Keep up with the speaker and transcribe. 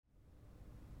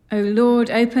O Lord,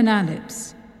 open our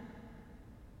lips,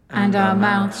 and our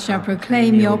mouth shall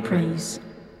proclaim your praise.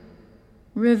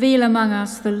 Reveal among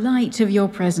us the light of your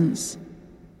presence,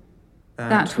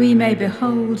 that we may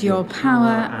behold your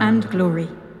power and glory.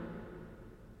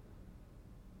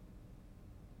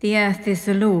 The earth is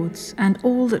the Lord's, and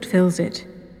all that fills it,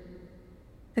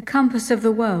 the compass of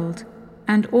the world,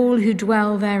 and all who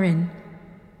dwell therein.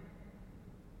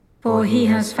 For he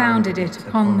has founded it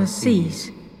upon the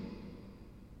seas,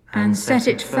 and set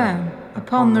it firm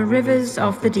upon the rivers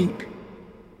of the deep.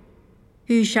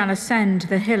 Who shall ascend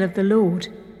the hill of the Lord?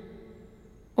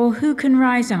 Or who can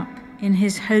rise up in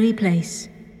his holy place?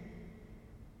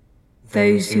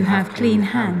 Those who have clean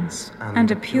hands and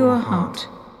a pure heart,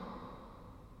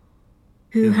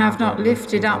 who have not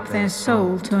lifted up their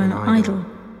soul to an idol,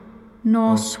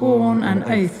 nor sworn an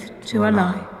oath to a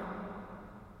lie.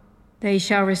 They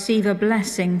shall receive a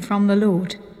blessing from the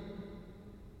Lord,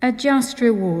 a just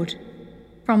reward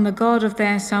from the God of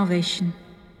their salvation.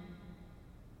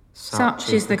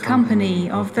 Such is the company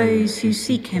of those who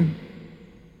seek him,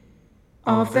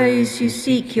 of those who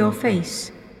seek your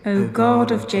face, O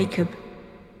God of Jacob.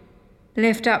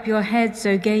 Lift up your heads,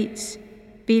 O gates,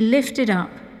 be lifted up,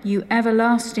 you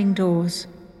everlasting doors,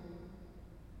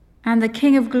 and the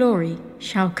King of glory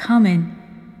shall come in.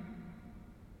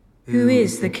 Who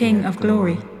is the King of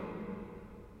glory?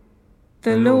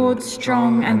 The Lord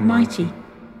strong and mighty,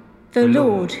 the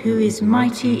Lord who is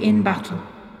mighty in battle.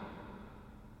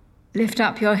 Lift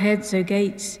up your heads, O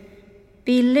gates,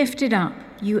 be lifted up,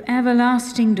 you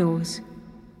everlasting doors,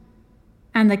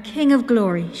 and the King of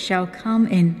glory shall come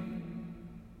in.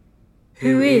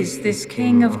 Who is this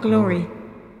King of glory?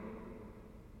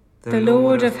 The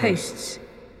Lord of hosts,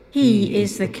 he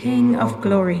is the King of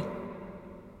glory.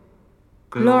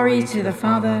 Glory to the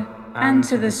Father, and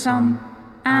to the Son,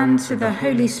 and to the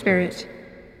Holy Spirit,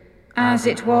 as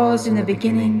it was in the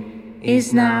beginning,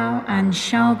 is now, and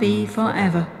shall be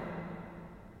forever.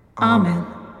 Amen.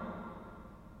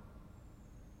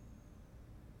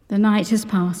 The night has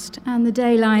passed, and the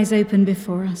day lies open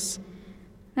before us.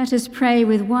 Let us pray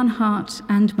with one heart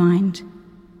and mind.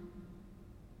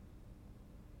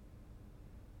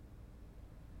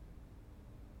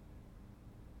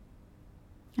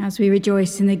 As we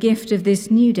rejoice in the gift of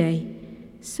this new day,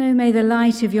 so may the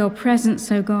light of your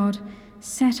presence, O God,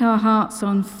 set our hearts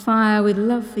on fire with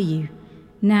love for you,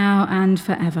 now and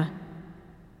forever.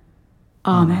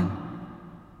 Amen.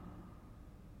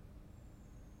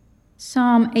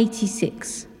 Psalm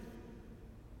 86.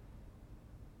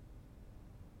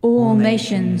 All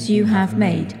nations you have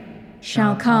made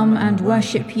shall come and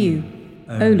worship you,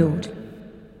 O Lord.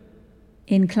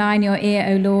 Incline your ear,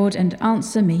 O Lord, and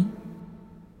answer me.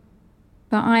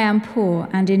 For I am poor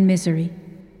and in misery.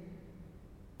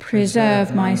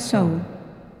 Preserve my soul,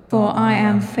 for I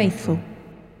am faithful.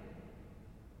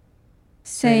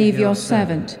 Save your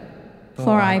servant,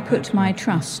 for I put my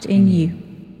trust in you.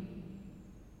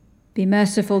 Be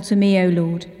merciful to me, O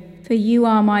Lord, for you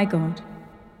are my God.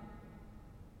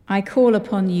 I call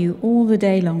upon you all the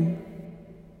day long.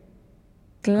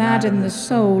 Gladden the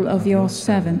soul of your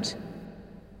servant.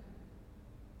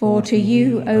 For to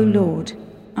you, O Lord,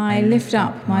 I lift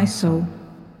up my soul.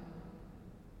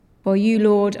 For you,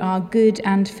 Lord, are good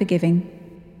and forgiving,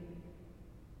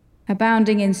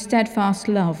 abounding in steadfast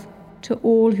love to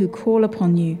all who call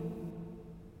upon you.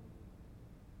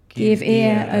 Give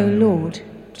ear, O Lord,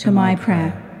 to my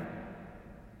prayer,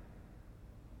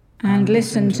 and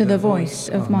listen to the voice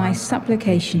of my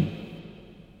supplication.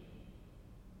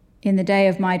 In the day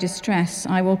of my distress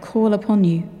I will call upon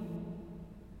you,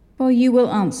 for you will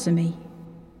answer me.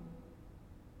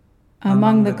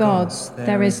 Among the gods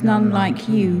there is none like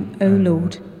you, O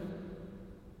Lord,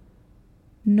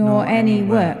 nor any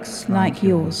works like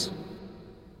yours.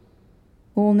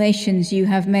 All nations you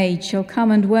have made shall come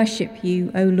and worship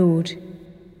you, O Lord,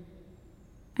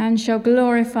 and shall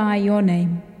glorify your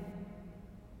name.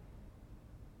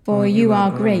 For you are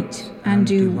great and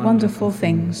do wonderful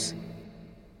things.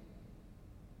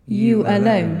 You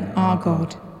alone are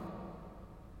God.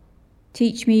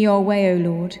 Teach me your way, O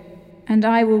Lord, and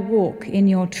I will walk in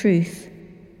your truth.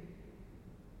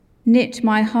 Knit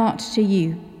my heart to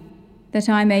you, that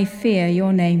I may fear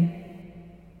your name.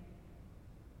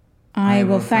 I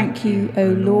will thank you, O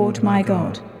Lord my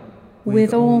God,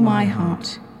 with all my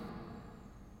heart,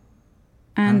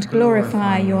 and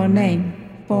glorify your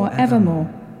name for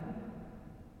evermore.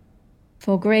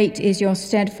 For great is your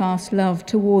steadfast love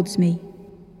towards me.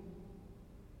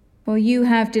 For you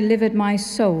have delivered my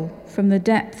soul from the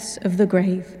depths of the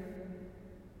grave.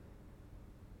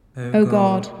 O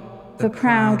God, the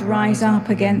proud rise up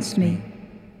against me,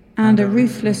 and a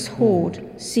ruthless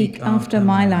horde seek after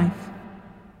my life.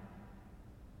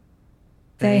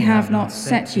 They have not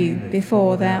set you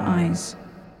before their eyes.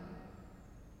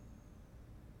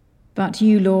 But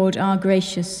you, Lord, are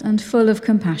gracious and full of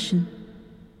compassion,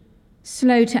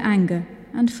 slow to anger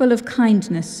and full of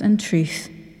kindness and truth.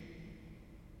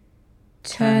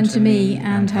 Turn to me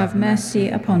and have mercy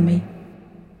upon me.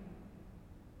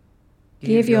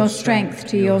 Give your strength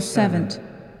to your servant,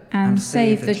 and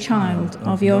save the child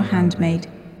of your handmaid.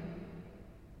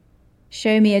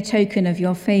 Show me a token of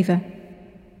your favor,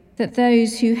 that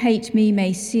those who hate me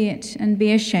may see it and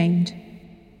be ashamed.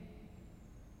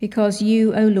 Because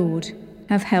you, O Lord,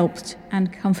 have helped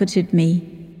and comforted me.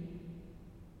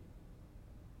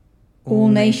 All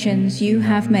nations you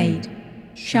have made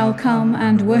shall come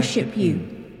and worship you,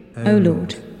 O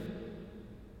Lord.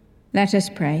 Let us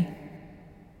pray.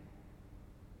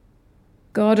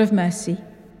 God of mercy,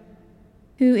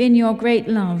 who in your great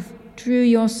love drew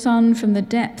your Son from the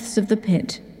depths of the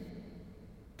pit,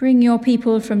 bring your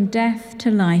people from death to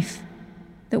life,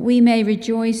 that we may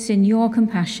rejoice in your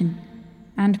compassion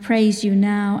and praise you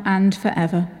now and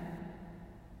forever.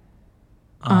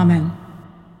 Amen.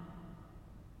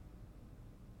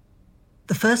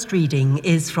 The first reading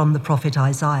is from the prophet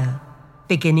Isaiah,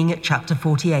 beginning at chapter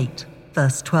 48,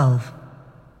 verse 12.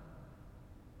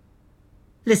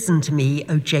 Listen to me,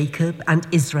 O Jacob and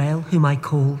Israel, whom I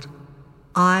called.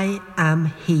 I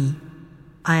am he.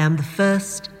 I am the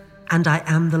first and I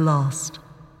am the last.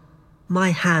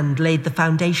 My hand laid the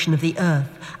foundation of the earth,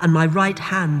 and my right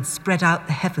hand spread out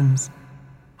the heavens.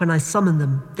 When I summon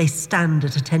them, they stand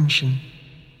at attention.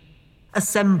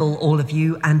 Assemble, all of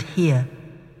you, and hear.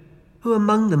 Who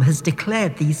among them has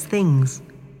declared these things?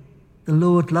 The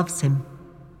Lord loves him.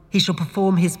 He shall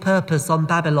perform his purpose on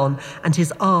Babylon, and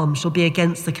his arm shall be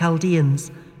against the Chaldeans.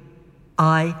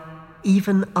 I,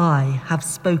 even I, have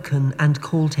spoken and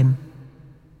called him.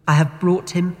 I have brought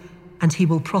him, and he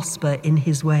will prosper in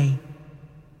his way.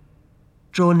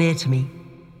 Draw near to me.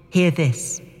 Hear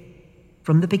this.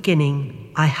 From the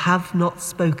beginning, I have not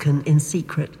spoken in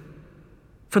secret.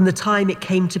 From the time it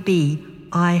came to be,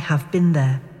 I have been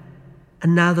there.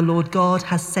 And now the Lord God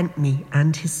has sent me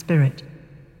and his Spirit.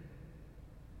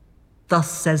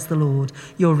 Thus says the Lord,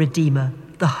 your Redeemer,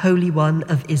 the Holy One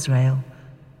of Israel.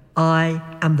 I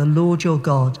am the Lord your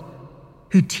God,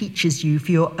 who teaches you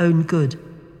for your own good,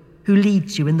 who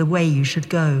leads you in the way you should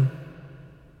go.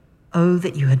 Oh,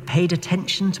 that you had paid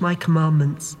attention to my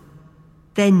commandments.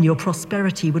 Then your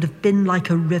prosperity would have been like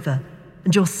a river,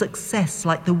 and your success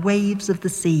like the waves of the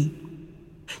sea.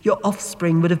 Your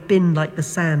offspring would have been like the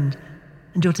sand,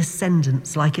 and your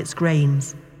descendants like its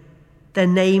grains. Their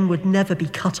name would never be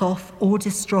cut off or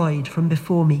destroyed from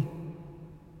before me.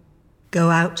 Go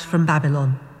out from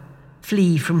Babylon,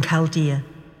 flee from Chaldea.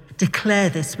 Declare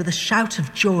this with a shout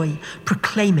of joy,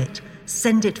 proclaim it,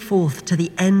 send it forth to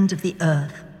the end of the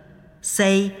earth.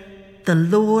 Say, the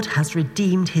Lord has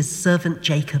redeemed his servant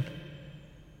Jacob.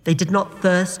 They did not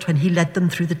thirst when he led them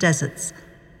through the deserts.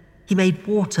 He made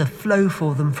water flow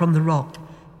for them from the rock.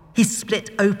 He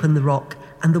split open the rock,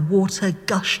 and the water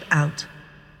gushed out.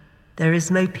 There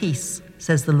is no peace,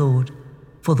 says the Lord,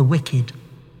 for the wicked.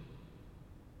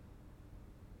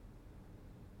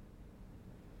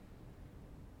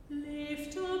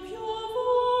 Lift up your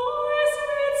voice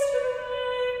with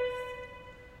strength,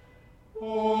 O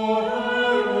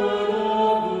herald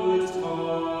of good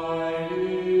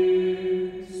tidings.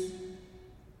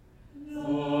 The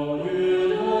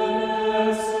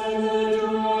wilderness and the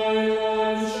dry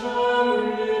land shall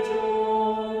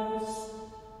rejoice.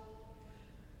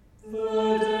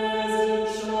 The desert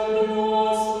shall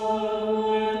blossom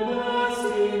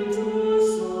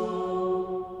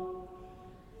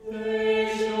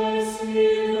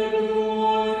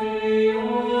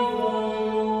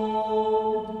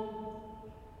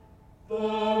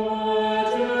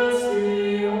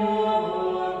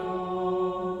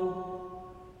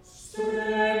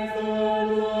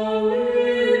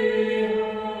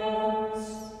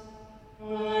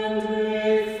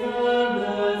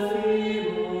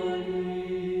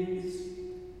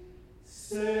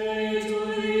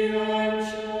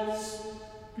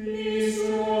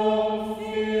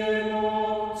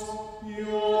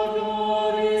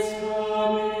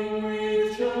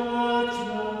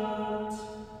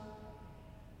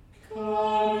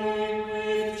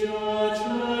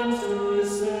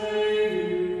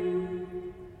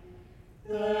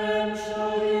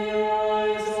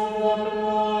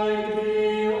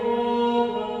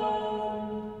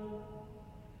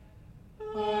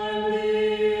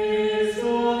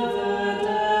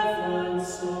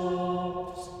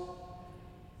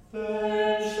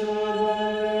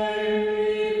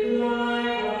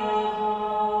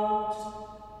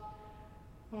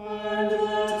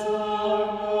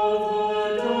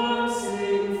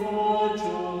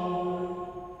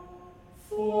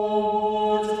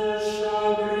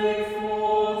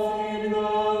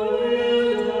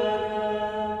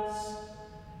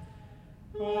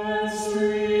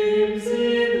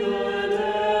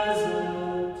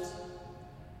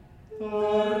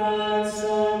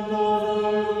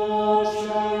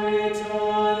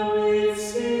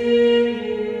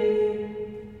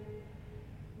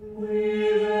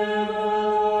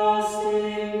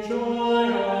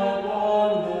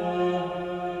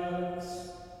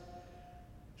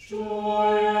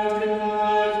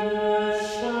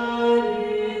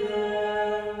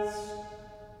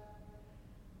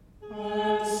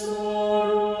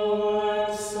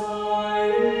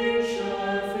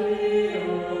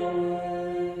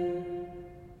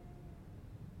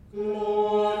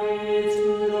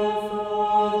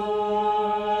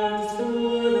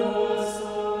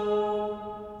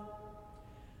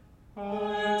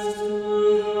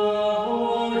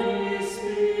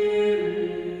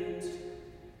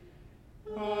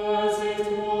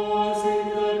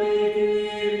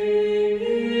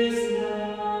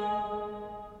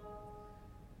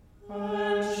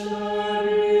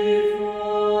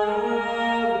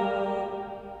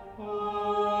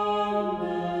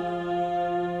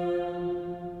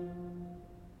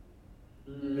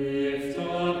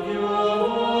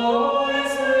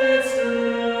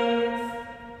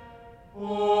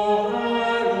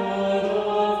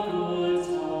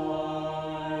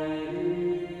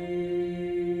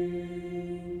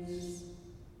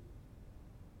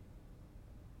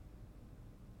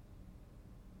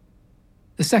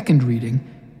The second reading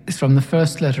is from the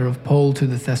first letter of Paul to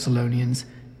the Thessalonians,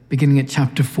 beginning at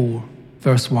chapter 4,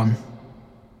 verse 1.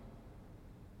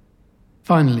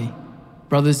 Finally,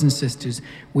 brothers and sisters,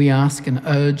 we ask and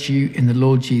urge you in the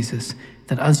Lord Jesus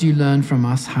that as you learn from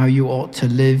us how you ought to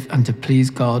live and to please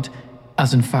God,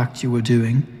 as in fact you are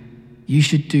doing, you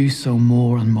should do so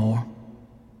more and more.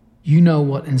 You know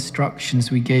what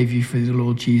instructions we gave you for the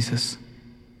Lord Jesus.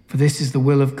 For this is the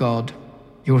will of God,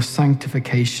 your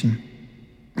sanctification,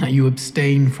 that you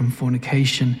abstain from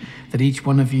fornication, that each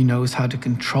one of you knows how to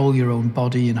control your own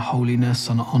body in holiness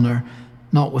and honor,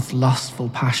 not with lustful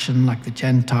passion like the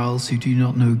Gentiles who do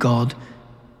not know God,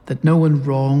 that no one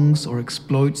wrongs or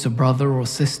exploits a brother or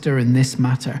sister in this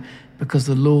matter, because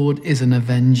the Lord is an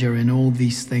avenger in all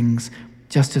these things,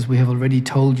 just as we have already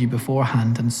told you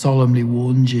beforehand and solemnly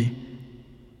warned you.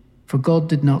 For God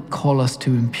did not call us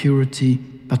to impurity,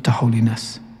 but to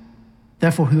holiness.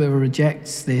 Therefore, whoever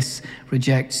rejects this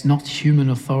rejects not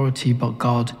human authority, but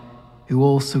God, who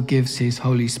also gives his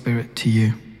Holy Spirit to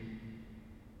you.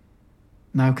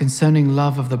 Now, concerning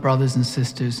love of the brothers and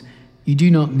sisters, you do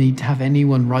not need to have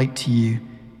anyone write to you,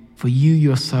 for you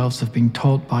yourselves have been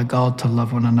taught by God to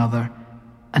love one another,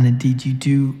 and indeed you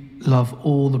do love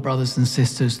all the brothers and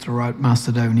sisters throughout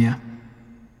Macedonia.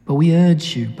 But we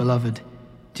urge you, beloved,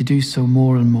 to do so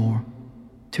more and more,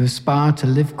 to aspire to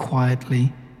live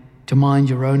quietly, to mind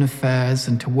your own affairs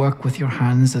and to work with your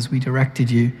hands as we directed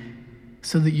you,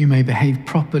 so that you may behave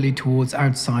properly towards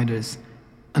outsiders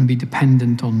and be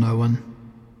dependent on no one.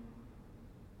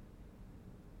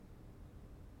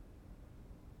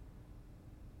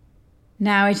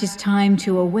 Now it is time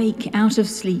to awake out of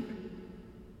sleep.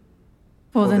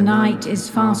 For the night is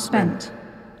far spent,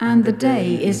 and the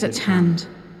day is at hand.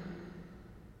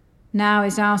 Now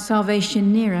is our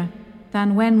salvation nearer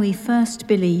than when we first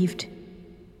believed.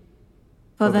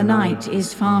 For the night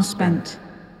is far spent.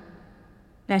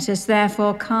 Let us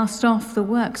therefore cast off the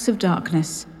works of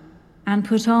darkness and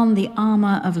put on the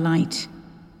armor of light.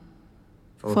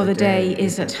 For the day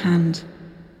is at hand.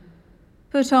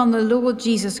 Put on the Lord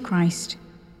Jesus Christ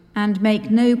and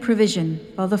make no provision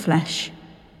for the flesh.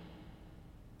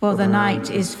 For the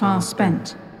night is far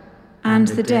spent, and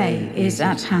the day is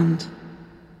at hand.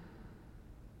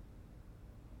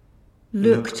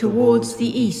 Look towards the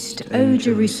east, O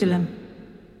Jerusalem,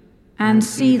 and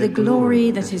see the glory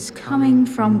that is coming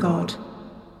from God.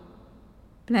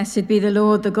 Blessed be the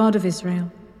Lord, the God of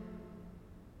Israel,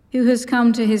 who has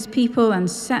come to his people and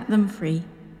set them free.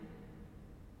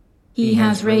 He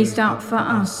has raised up for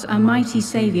us a mighty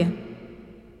Saviour,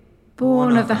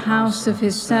 born of the house of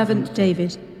his servant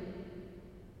David.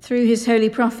 Through his holy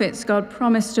prophets God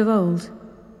promised of old,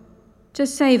 to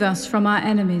save us from our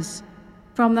enemies,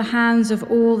 from the hands of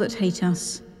all that hate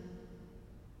us,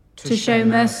 to show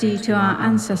mercy to our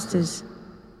ancestors,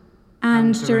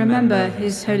 and to remember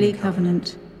his holy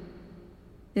covenant.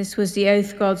 This was the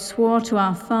oath God swore to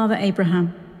our father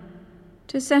Abraham,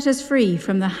 to set us free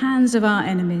from the hands of our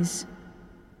enemies,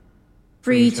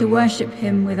 free to worship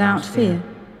him without fear,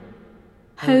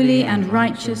 holy and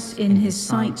righteous in his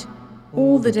sight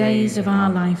all the days of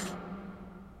our life.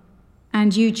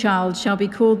 And you, child, shall be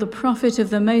called the prophet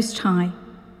of the Most High,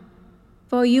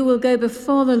 for you will go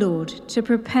before the Lord to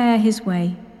prepare his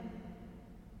way,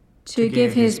 to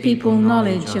give his people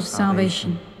knowledge of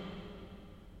salvation,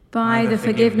 by the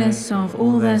forgiveness of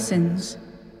all their sins.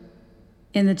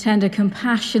 In the tender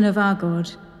compassion of our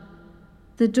God,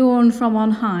 the dawn from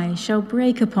on high shall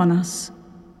break upon us,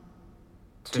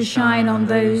 to shine on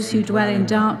those who dwell in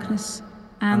darkness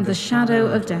and the shadow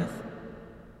of death,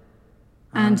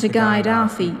 and to guide our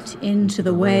feet into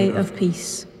the way of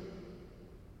peace.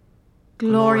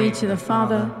 Glory to the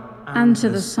Father, and to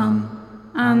the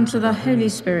Son, and to the Holy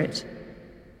Spirit,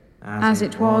 as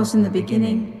it was in the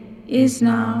beginning, is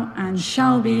now, and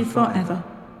shall be forever.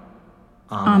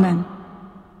 Amen.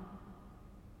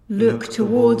 Look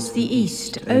towards the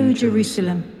east, O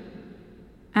Jerusalem,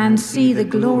 and see the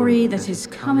glory that is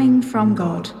coming from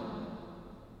God.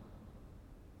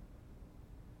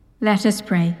 Let us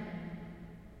pray.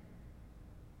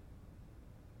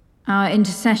 Our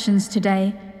intercessions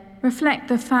today reflect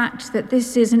the fact that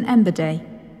this is an Ember Day,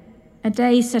 a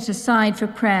day set aside for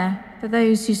prayer for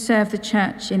those who serve the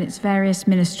Church in its various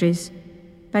ministries,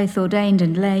 both ordained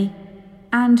and lay,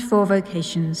 and for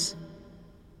vocations.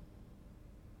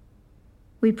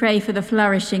 We pray for the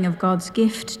flourishing of God's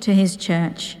gift to his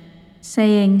Church,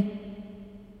 saying,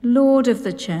 Lord of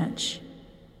the Church,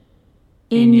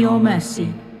 in your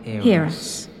mercy, hear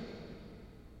us.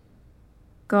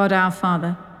 God our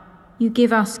Father, you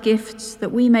give us gifts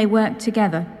that we may work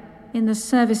together in the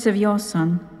service of your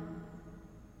Son.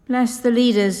 Bless the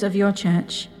leaders of your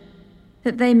church,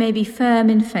 that they may be firm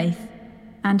in faith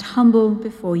and humble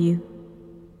before you.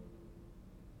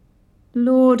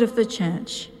 Lord of the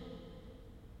church,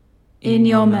 in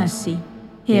your mercy,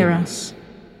 hear us.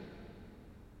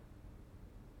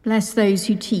 Bless those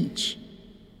who teach,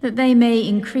 that they may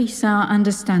increase our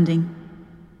understanding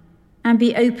and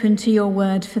be open to your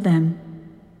word for them.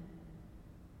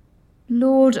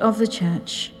 Lord of the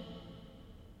church,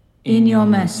 in your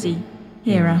mercy,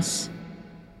 hear us.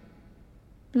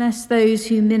 Bless those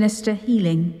who minister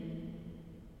healing,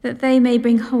 that they may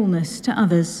bring wholeness to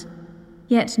others,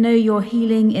 yet know your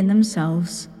healing in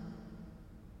themselves.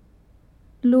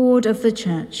 Lord of the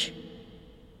church,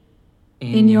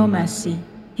 in your mercy,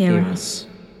 hear us.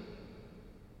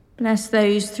 Bless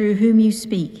those through whom you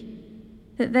speak,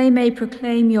 that they may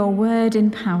proclaim your word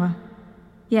in power,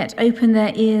 yet open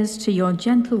their ears to your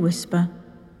gentle whisper.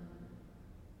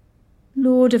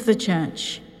 Lord of the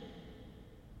church,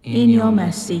 in your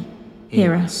mercy,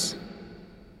 hear us.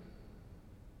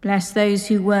 Bless those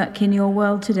who work in your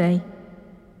world today,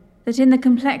 that in the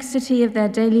complexity of their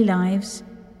daily lives,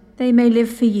 they may live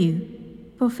for you,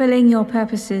 fulfilling your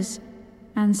purposes,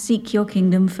 and seek your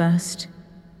kingdom first.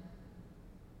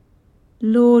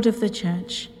 Lord of the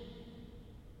church,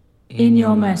 in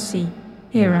your mercy,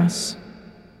 hear us.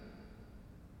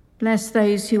 Bless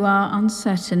those who are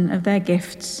uncertain of their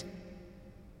gifts,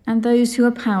 and those who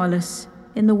are powerless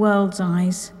in the world's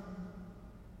eyes,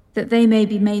 that they may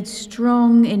be made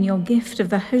strong in your gift of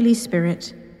the Holy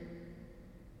Spirit.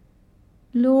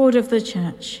 Lord of the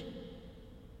church,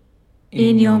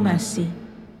 in your mercy,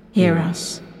 hear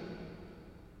us.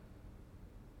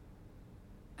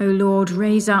 O Lord,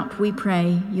 raise up, we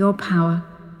pray, your power,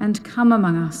 and come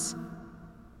among us,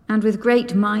 and with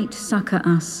great might succor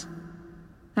us,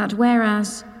 that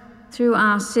whereas, through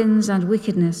our sins and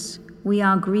wickedness, we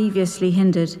are grievously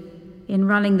hindered in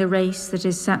running the race that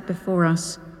is set before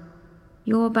us,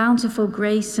 your bountiful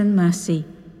grace and mercy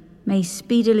may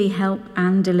speedily help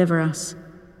and deliver us.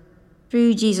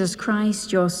 Through Jesus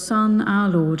Christ, your Son, our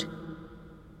Lord,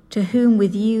 to whom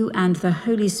with you and the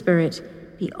Holy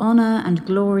Spirit be honor and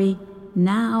glory,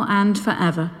 now and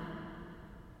forever.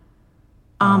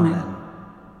 Amen.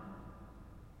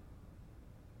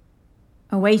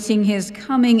 Awaiting his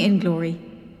coming in glory,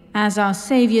 as our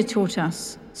Saviour taught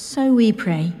us, so we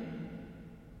pray.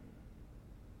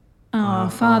 Our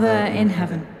Father in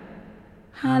heaven,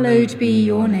 hallowed be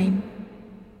your name.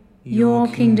 Your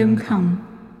kingdom come,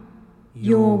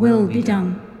 your will be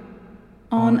done,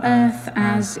 on earth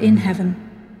as in heaven.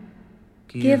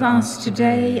 Give us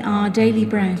today our daily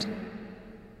bread.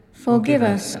 Forgive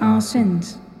us our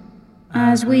sins,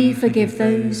 as we forgive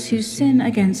those who sin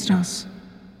against us.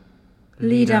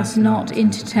 Lead us not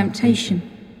into temptation,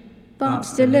 but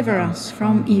deliver us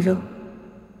from evil.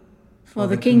 For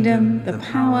the kingdom, the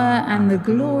power, and the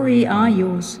glory are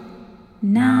yours,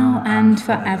 now and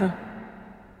forever.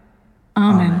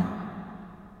 Amen.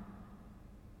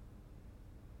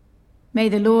 May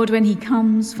the Lord, when he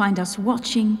comes, find us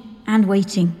watching and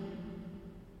waiting.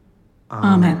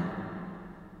 Amen.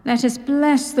 Let us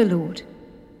bless the Lord.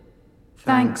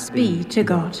 Thanks be to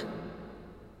God.